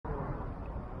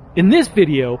In this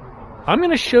video, I'm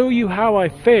going to show you how I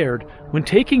fared when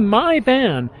taking my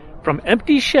van from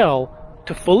empty shell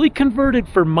to fully converted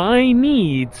for my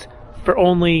needs for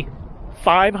only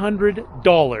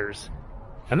 $500.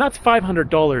 And that's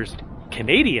 $500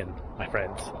 Canadian, my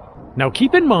friends. Now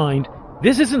keep in mind,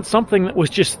 this isn't something that was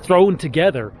just thrown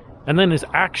together and then is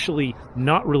actually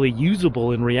not really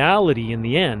usable in reality in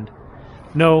the end.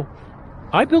 No,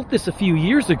 I built this a few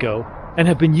years ago and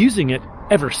have been using it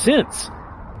ever since.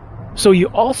 So you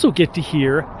also get to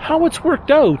hear how it's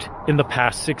worked out in the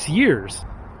past 6 years.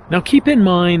 Now keep in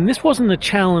mind, this wasn't a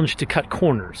challenge to cut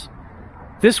corners.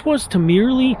 This was to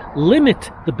merely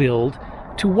limit the build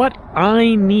to what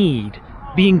I need,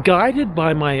 being guided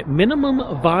by my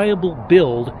minimum viable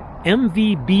build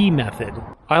MVB method.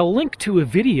 I'll link to a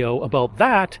video about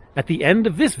that at the end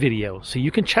of this video, so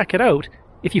you can check it out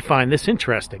if you find this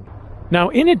interesting. Now,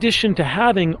 in addition to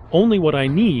having only what I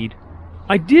need,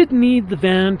 I did need the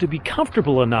van to be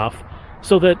comfortable enough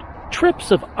so that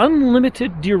trips of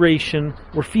unlimited duration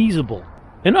were feasible.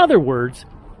 In other words,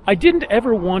 I didn't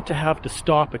ever want to have to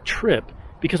stop a trip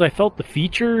because I felt the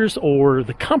features or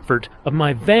the comfort of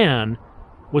my van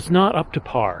was not up to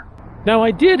par. Now,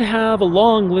 I did have a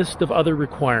long list of other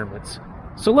requirements,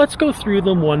 so let's go through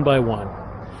them one by one.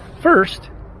 First,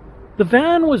 the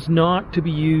van was not to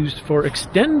be used for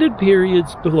extended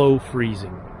periods below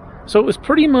freezing, so it was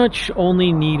pretty much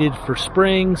only needed for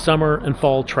spring, summer, and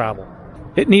fall travel.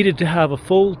 It needed to have a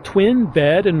full twin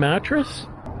bed and mattress.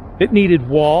 It needed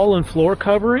wall and floor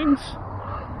coverings,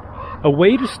 a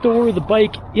way to store the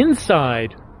bike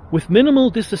inside with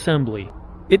minimal disassembly.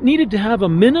 It needed to have a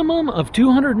minimum of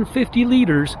 250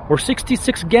 liters or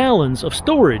 66 gallons of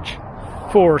storage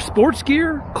for sports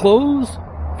gear, clothes,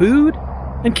 food,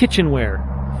 and kitchenware,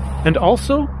 and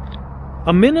also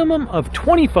a minimum of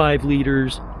 25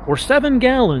 liters or 7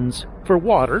 gallons for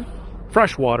water,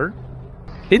 fresh water.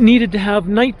 It needed to have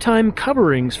nighttime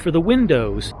coverings for the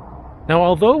windows. Now,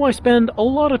 although I spend a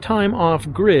lot of time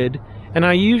off-grid, and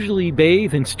I usually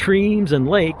bathe in streams and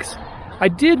lakes, I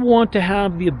did want to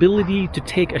have the ability to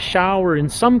take a shower in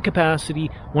some capacity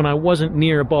when I wasn't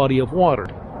near a body of water.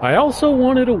 I also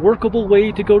wanted a workable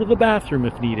way to go to the bathroom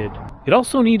if needed. It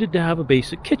also needed to have a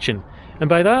basic kitchen, and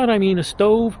by that I mean a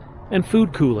stove and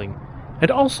food cooling,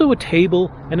 and also a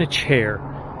table and a chair,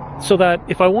 so that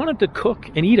if I wanted to cook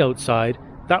and eat outside,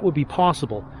 that would be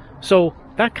possible. So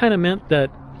that kind of meant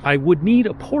that I would need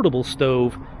a portable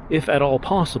stove if at all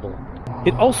possible.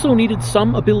 It also needed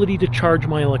some ability to charge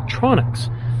my electronics,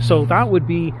 so that would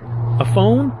be a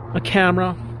phone, a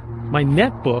camera, my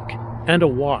netbook, and a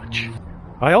watch.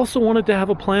 I also wanted to have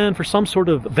a plan for some sort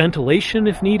of ventilation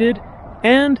if needed,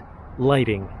 and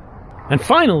lighting. And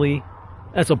finally,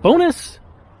 as a bonus,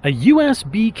 a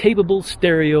USB-capable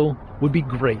stereo would be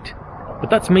great, but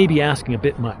that's maybe asking a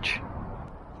bit much.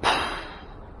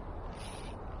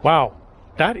 Wow,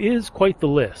 that is quite the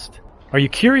list. Are you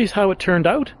curious how it turned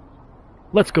out?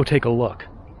 Let's go take a look.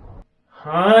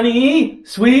 Honey,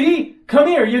 sweetie, come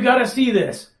here, you gotta see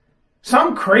this.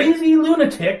 Some crazy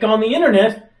lunatic on the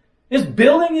internet is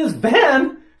building his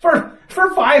van for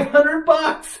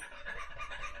 $500.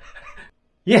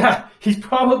 Yeah, he's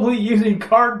probably using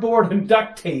cardboard and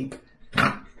duct tape.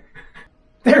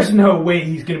 There's no way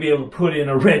he's gonna be able to put in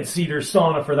a red cedar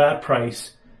sauna for that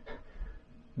price.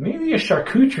 Maybe a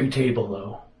charcuterie table,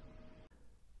 though.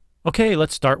 Okay,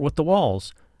 let's start with the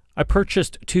walls. I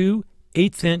purchased 2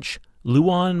 1/8-inch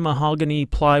Luan mahogany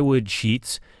plywood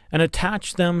sheets and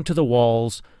attached them to the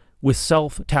walls with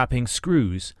self-tapping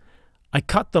screws. I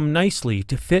cut them nicely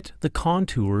to fit the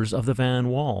contours of the van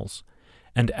walls,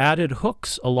 and added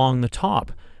hooks along the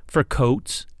top for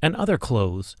coats and other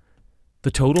clothes.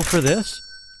 The total for this?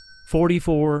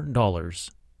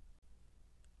 $44.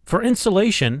 For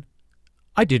insulation,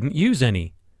 I didn't use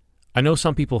any. I know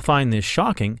some people find this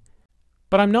shocking,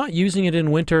 but I'm not using it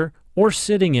in winter or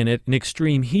sitting in it in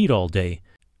extreme heat all day.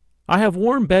 I have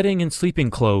warm bedding and sleeping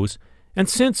clothes, and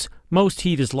since most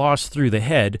heat is lost through the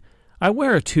head, I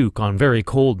wear a toque on very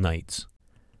cold nights.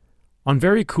 On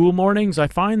very cool mornings, I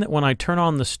find that when I turn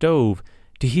on the stove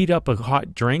to heat up a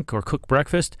hot drink or cook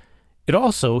breakfast, it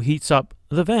also heats up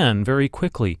the van very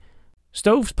quickly.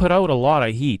 Stoves put out a lot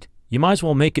of heat. You might as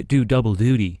well make it do double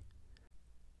duty.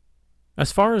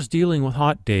 As far as dealing with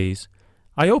hot days,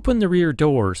 I open the rear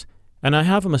doors, and I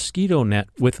have a mosquito net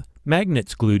with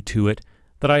magnets glued to it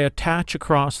that I attach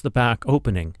across the back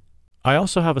opening. I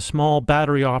also have a small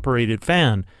battery-operated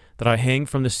fan that I hang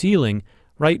from the ceiling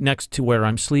right next to where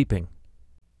I'm sleeping.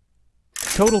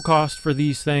 Total cost for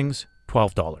these things,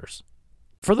 $12.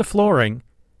 For the flooring,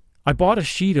 I bought a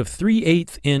sheet of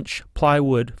 3/8-inch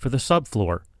plywood for the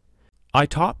subfloor. I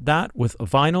topped that with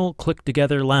vinyl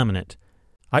click-together laminate.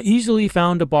 I easily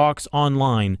found a box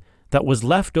online that was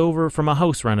left over from a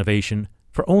house renovation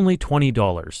for only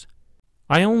 $20.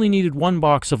 I only needed one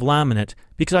box of laminate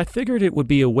because I figured it would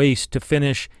be a waste to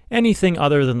finish anything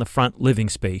other than the front living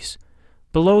space.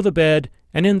 Below the bed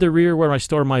and in the rear where I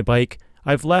store my bike,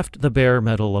 I've left the bare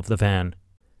metal of the van.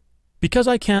 Because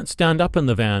I can't stand up in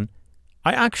the van,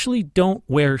 I actually don't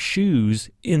wear shoes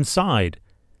inside,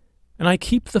 and I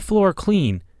keep the floor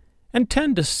clean and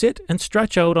tend to sit and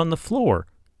stretch out on the floor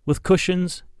with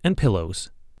cushions and pillows.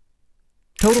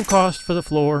 Total cost for the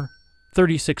floor,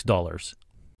 $36.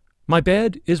 My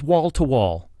bed is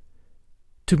wall-to-wall.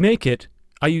 To make it,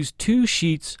 I used 2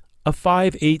 sheets of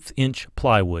 5/8"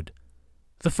 plywood.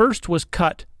 The first was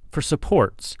cut for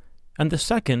supports, and the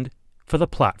second for the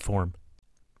platform.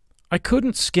 I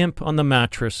couldn't skimp on the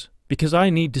mattress because I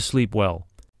need to sleep well,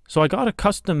 so I got a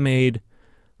custom-made,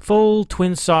 full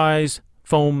twin-size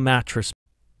foam mattress.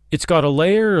 It's got a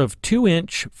layer of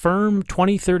 2-inch firm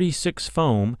 2036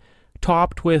 foam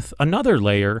topped with another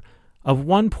layer of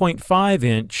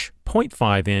 1.5-inch,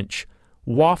 0.5-inch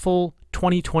waffle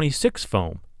 2026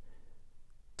 foam.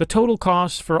 The total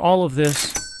cost for all of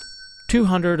this,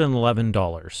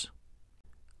 $211.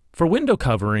 For window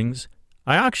coverings,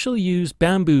 I actually use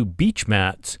bamboo beach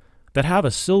mats that have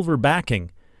a silver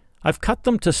backing. I've cut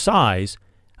them to size,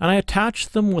 and I attach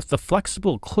them with the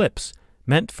flexible clips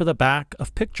meant for the back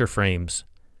of picture frames.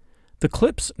 The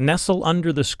clips nestle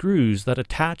under the screws that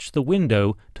attach the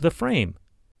window to the frame.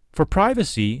 For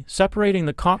privacy, separating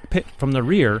the cockpit from the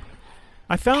rear,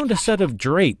 I found a set of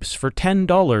drapes for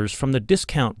 $10 from the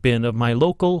discount bin of my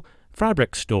local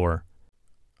fabric store.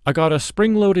 I got a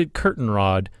spring-loaded curtain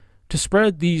rod to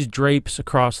spread these drapes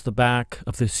across the back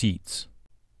of the seats.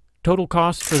 Total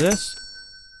cost for this,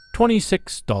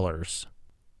 $26.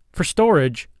 For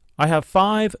storage, I have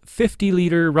 5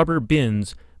 50-liter rubber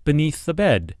bins beneath the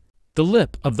bed. The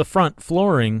lip of the front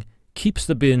flooring keeps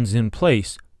the bins in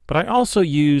place, but I also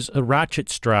use a ratchet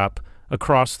strap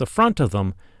across the front of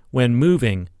them when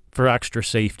moving for extra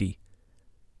safety.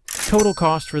 Total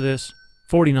cost for this,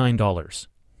 $49.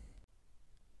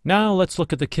 Now let's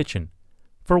look at the kitchen.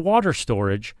 For water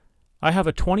storage, I have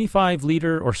a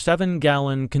 25-liter or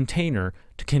 7-gallon container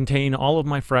to contain all of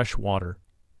my fresh water.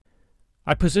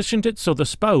 I positioned it so the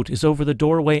spout is over the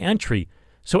doorway entry,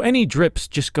 so any drips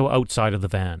just go outside of the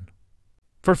van.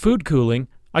 For food cooling,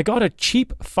 I got a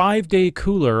cheap 5-day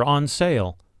cooler on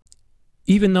sale.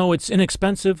 Even though it's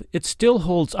inexpensive, it still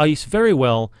holds ice very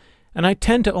well, and I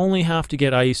tend to only have to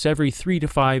get ice every 3 to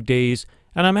 5 days,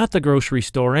 and I'm at the grocery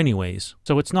store anyways,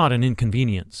 so it's not an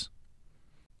inconvenience.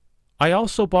 I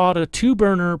also bought a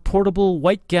 2-burner portable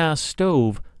white gas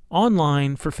stove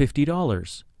online for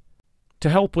 $50. To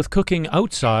help with cooking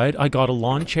outside, I got a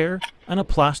lawn chair and a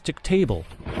plastic table.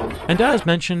 And as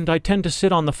mentioned, I tend to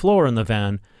sit on the floor in the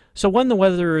van, so when the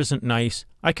weather isn't nice,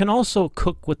 I can also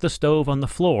cook with the stove on the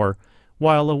floor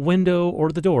while a window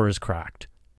or the door is cracked.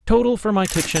 Total for my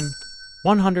kitchen,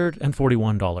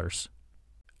 $141.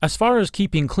 As far as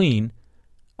keeping clean,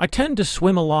 I tend to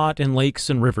swim a lot in lakes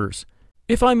and rivers.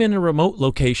 If I'm in a remote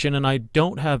location and I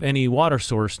don't have any water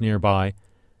source nearby,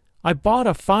 I bought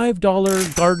a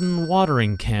 $5 garden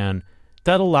watering can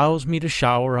that allows me to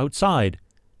shower outside.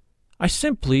 I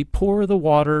simply pour the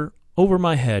water over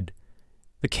my head.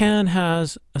 The can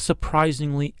has a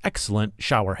surprisingly excellent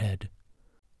shower head.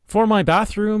 For my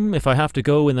bathroom, if I have to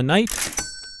go in the night,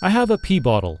 I have a pee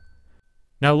bottle.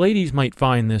 Now ladies might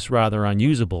find this rather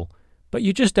unusable, but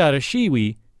you just add a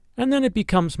shiwi and then it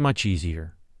becomes much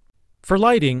easier. For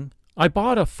lighting, I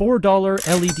bought a $4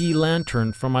 LED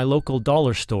lantern from my local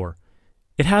dollar store.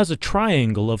 It has a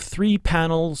triangle of 3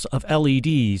 panels of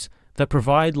LEDs that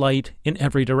provide light in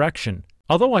every direction.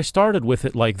 Although I started with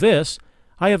it like this,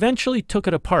 I eventually took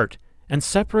it apart and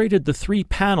separated the 3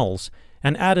 panels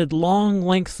and added long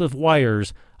lengths of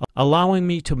wires, allowing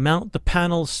me to mount the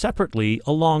panels separately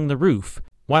along the roof,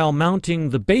 while mounting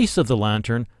the base of the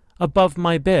lantern above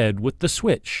my bed with the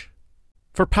switch.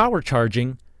 For power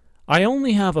charging, I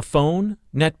only have a phone,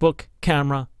 netbook,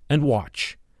 camera, and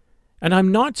watch. And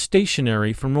I'm not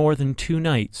stationary for more than 2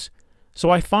 nights, so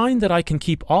I find that I can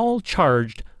keep all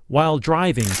charged while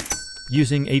driving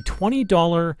using a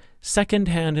 $20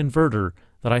 second-hand inverter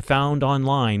that I found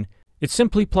online. It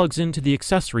simply plugs into the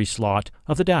accessory slot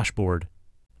of the dashboard.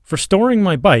 For storing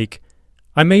my bike,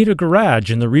 I made a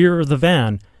garage in the rear of the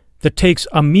van that takes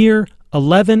a mere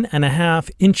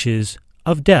 11.5 inches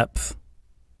of depth.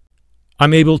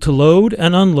 I'm able to load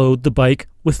and unload the bike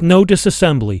with no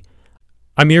disassembly.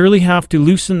 I merely have to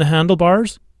loosen the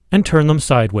handlebars and turn them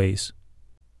sideways.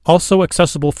 Also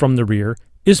accessible from the rear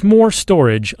is more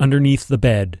storage underneath the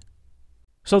bed.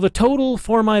 So the total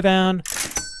for my van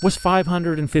was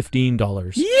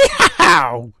 $515.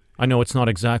 Yeah! I know it's not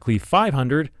exactly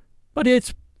 500, but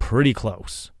it's pretty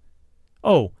close.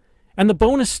 Oh, and the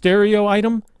bonus stereo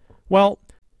item? Well,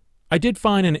 I did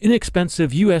find an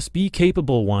inexpensive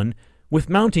USB-capable one with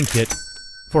mounting kit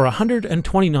for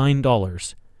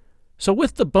 $129. So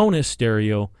with the bonus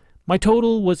stereo, my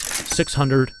total was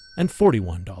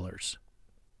 $641.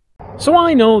 So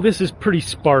I know this is pretty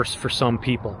sparse for some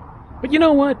people, but you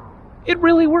know what? It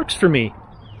really works for me.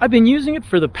 I've been using it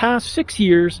for the past 6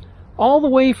 years, all the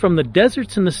way from the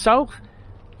deserts in the south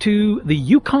to the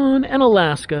Yukon and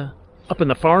Alaska up in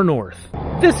the far north.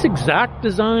 This exact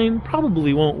design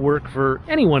probably won't work for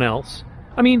anyone else.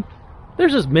 I mean,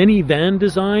 there's as many van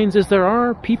designs as there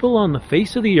are people on the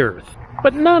face of the earth.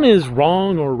 But none is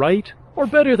wrong or right or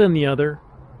better than the other.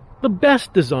 The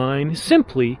best design is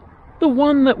simply the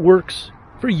one that works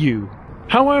for you.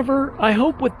 However, I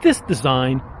hope with this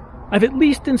design, I've at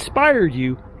least inspired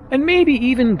you and maybe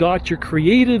even got your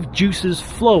creative juices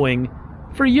flowing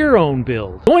for your own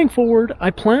build. Going forward, I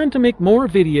plan to make more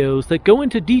videos that go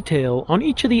into detail on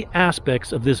each of the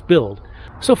aspects of this build.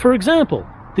 So for example,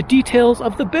 the details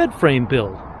of the bed frame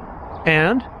build.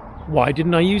 And why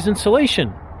didn't I use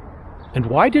insulation? And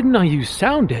why didn't I use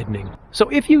sound deadening? So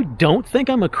if you don't think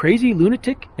I'm a crazy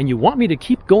lunatic and you want me to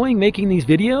keep going making these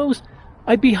videos,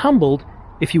 I'd be humbled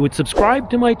if you would subscribe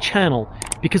to my channel,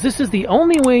 because this is the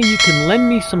only way you can lend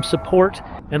me some support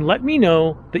and let me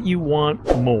know that you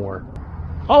want more.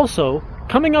 Also,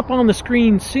 coming up on the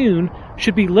screen soon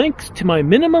should be links to my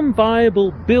minimum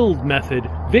viable build method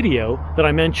video that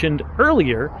I mentioned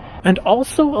earlier, and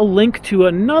also a link to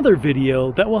another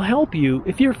video that will help you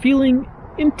if you're feeling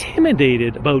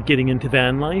intimidated about getting into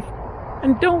van life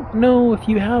and don't know if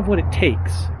you have what it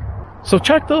takes. So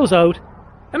check those out,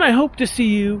 and I hope to see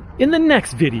you in the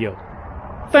next video.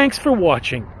 Thanks for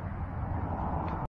watching.